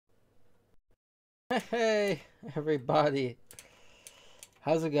Hey everybody,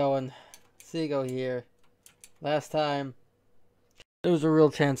 how's it going? Sego here. Last time, there was a real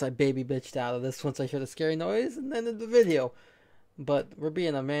chance I baby bitched out of this once I heard a scary noise and ended the video. But we're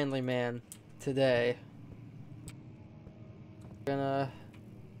being a manly man today. We're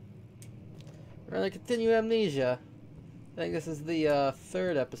gonna continue Amnesia. I think this is the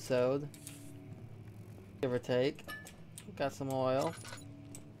third episode, give or take. Got some oil.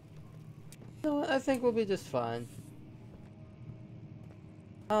 You know what? I think we'll be just fine.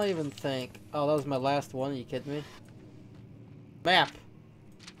 I don't even think. Oh, that was my last one. Are you kidding me? Map!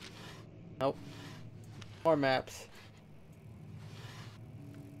 Nope. More maps.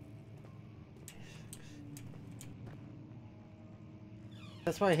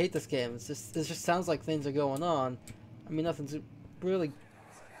 That's why I hate this game. It just sounds like things are going on. I mean, nothing's really.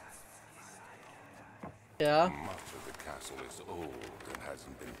 Yeah? Much of the castle is old and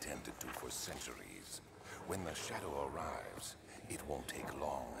hasn't been tended to for centuries. When the shadow arrives, it won't take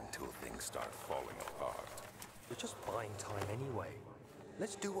long until things start falling apart. We're just buying time anyway.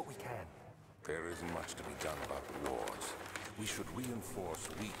 Let's do what we can. There isn't much to be done about the wards. We should reinforce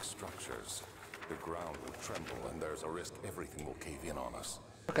weak structures. The ground will tremble and there's a risk everything will cave in on us.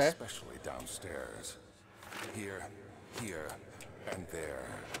 Okay. Especially downstairs. Here, and there.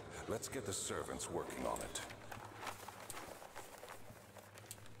 Let's get the servants working on it.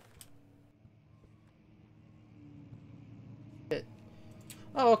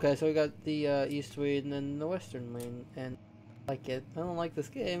 Oh, okay, so we got the east wing and the western wing, and I like it. I don't like this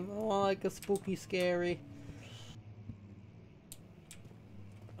game. I don't like a spooky, scary.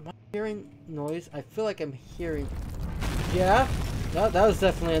 Am I hearing noise? I feel like I'm hearing. Yeah, that was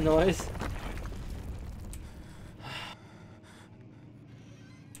definitely a noise.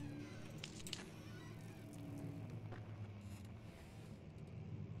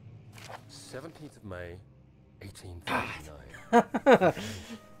 17th of May, 1839.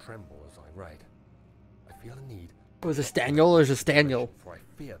 Tremble as I write. I feel a need. Was this Daniel or is this Daniel? For I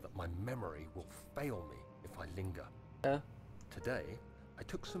fear that my memory will fail me if I linger. Yeah. Today, I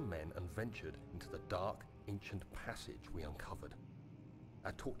took some men and ventured into the dark, ancient passage we uncovered.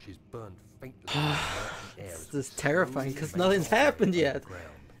 Our torches burned faintly in the murky air. This is terrifying because nothing's happened yet,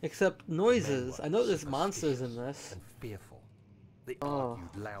 except noises. I know there's monsters in this. And fearful. They Oh,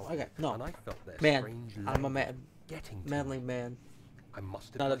 argued loudly, okay, no. and I felt their Man, strange I'm a language man, getting to manly me. man, I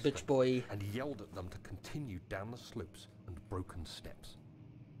mustered not my a bitch strength boy. and yelled at them to continue down the slopes and broken steps.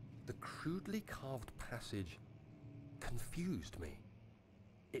 The crudely carved passage confused me.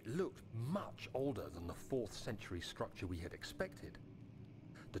 It looked much older than the 4th century structure we had expected.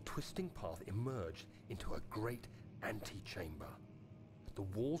 The twisting path emerged into a great antechamber. The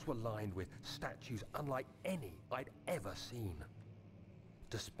walls were lined with statues unlike any I'd ever seen.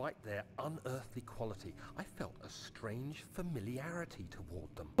 Despite their unearthly quality, I felt a strange familiarity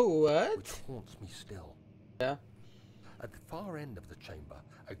toward them, What? which haunts me still. Yeah. At the far end of the chamber,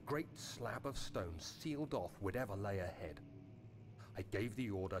 a great slab of stone sealed off whatever lay ahead. I gave the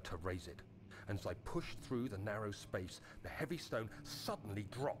order to raise it, and as I pushed through the narrow space, the heavy stone suddenly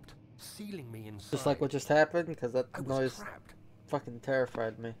dropped, sealing me inside. Just like what just happened, because that I was noise trapped. fucking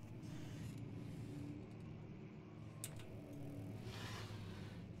terrified me.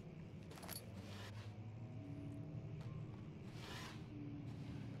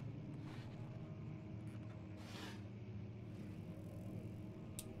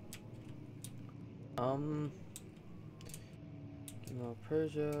 No,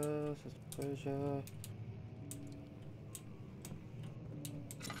 Persia, Persia.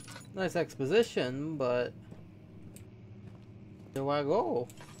 Nice exposition, but where do I go?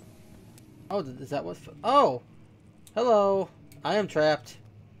 Oh, is that what? Oh, hello. I am trapped.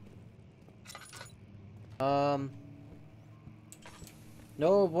 No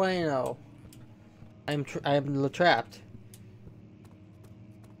bueno. I'm trapped.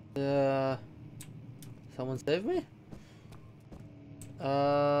 Someone save me?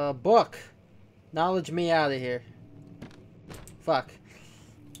 Book. Knowledge me out of here. Fuck.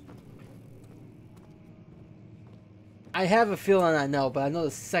 I have a feeling I know, but I know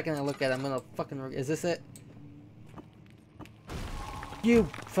the second I look at it, I'm gonna fucking... Is this it? You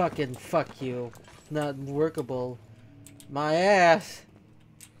fucking... Fuck you. Not workable. My ass.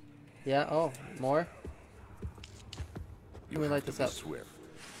 Yeah, oh, more? Let me light this up. Swift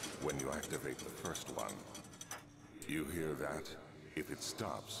when you activate the first one. You hear that? If it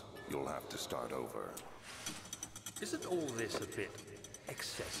stops, you'll have to start over. Isn't all this a bit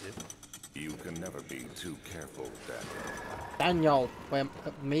excessive? You can never be too careful, Daniel. Daniel! Wait,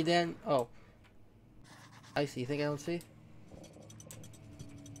 me then? Oh. I see. You think I don't see?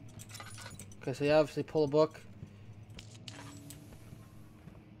 Okay, so you obviously pull a book.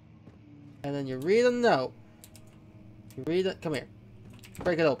 And then you read a note. You read it. Come here.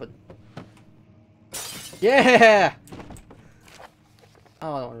 Break it open. Yeah!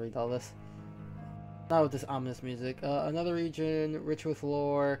 Oh, I don't want to read all this. Not with this ominous music. Another region, rich with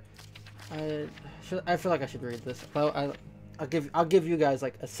lore. I feel like I should read this, but I'll give you guys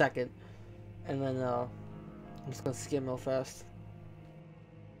like a second, and then I'm just gonna skim real fast.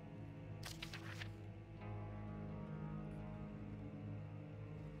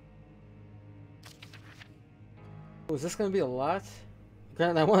 Oh, is this gonna be a lot?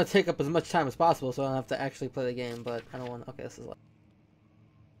 Granted, I want to take up as much time as possible, so I don't have to actually play the game. But I don't want. Okay, this is like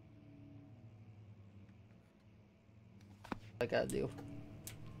I gotta do.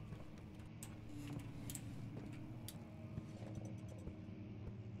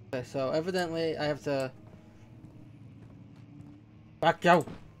 Okay, so evidently I have to back out.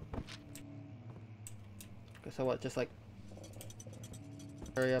 Okay, so what? Just like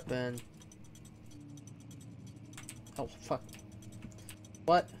hurry up and oh fuck!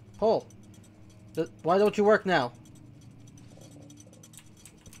 What? Pull. Why don't you work now?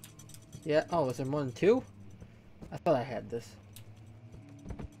 Yeah. Oh, is there more than two? I thought I had this.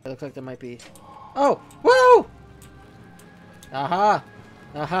 It looks like there might be. Oh! Woo! Aha!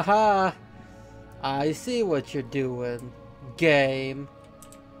 Ahaha! I see what you're doing, game.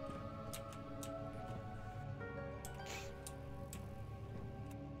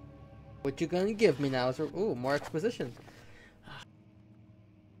 What you gonna give me now? Ooh, more exposition.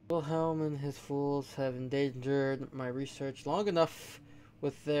 Wilhelm and his fools have endangered my research long enough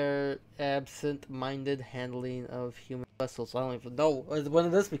with their absent-minded handling of human vessels. I don't even know. When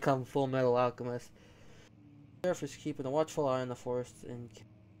did this become Full Metal Alchemist? Sheriff is keeping a watchful eye on the forest and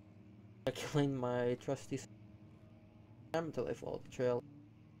killing my trusty until they follow the trail.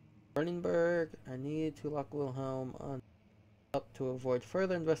 Berningberg, I need to lock Wilhelm up to avoid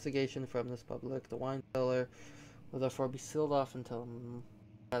further investigation from this public. The wine cellar will therefore be sealed off until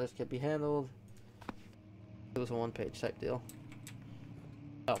matters can be handled. It was a one-page type deal.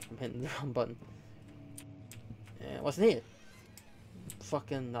 Oh, I'm hitting the wrong button. And what's in here?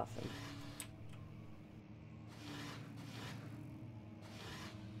 Fucking nothing.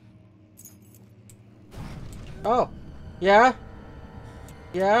 Oh! Yeah?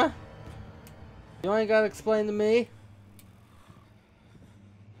 Yeah? You ain't gotta explain to me?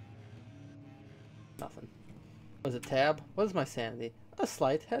 Nothing. Was it tab? What is my sanity? A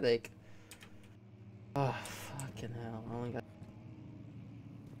slight headache. Oh, fucking hell. I only got...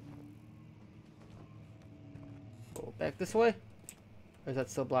 Go back this way? Or is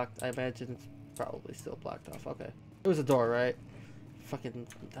that still blocked? I imagine it's probably still blocked off. Okay. It was a door, right? Fucking...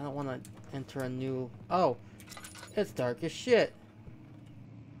 I don't want to enter a new... Oh! It's dark as shit.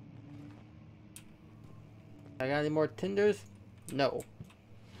 I got any more tinders? No.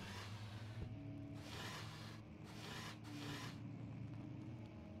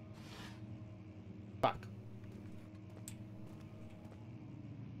 Fuck.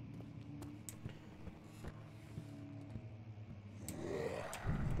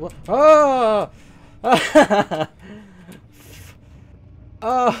 What? Oh!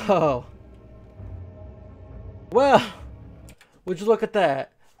 Oh! Well, would you look at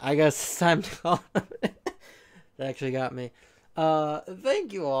that? I guess it's time to call it. That actually got me.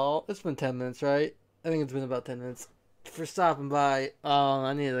 Thank you all. It's been 10 minutes, right? I think it's been about 10 minutes for stopping by.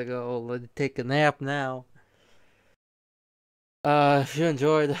 I need to go take a nap now. If you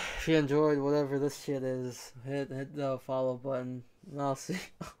enjoyed whatever this shit is, hit the follow button, and I'll see.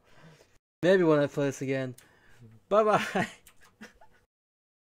 Maybe when I play this again. Bye bye.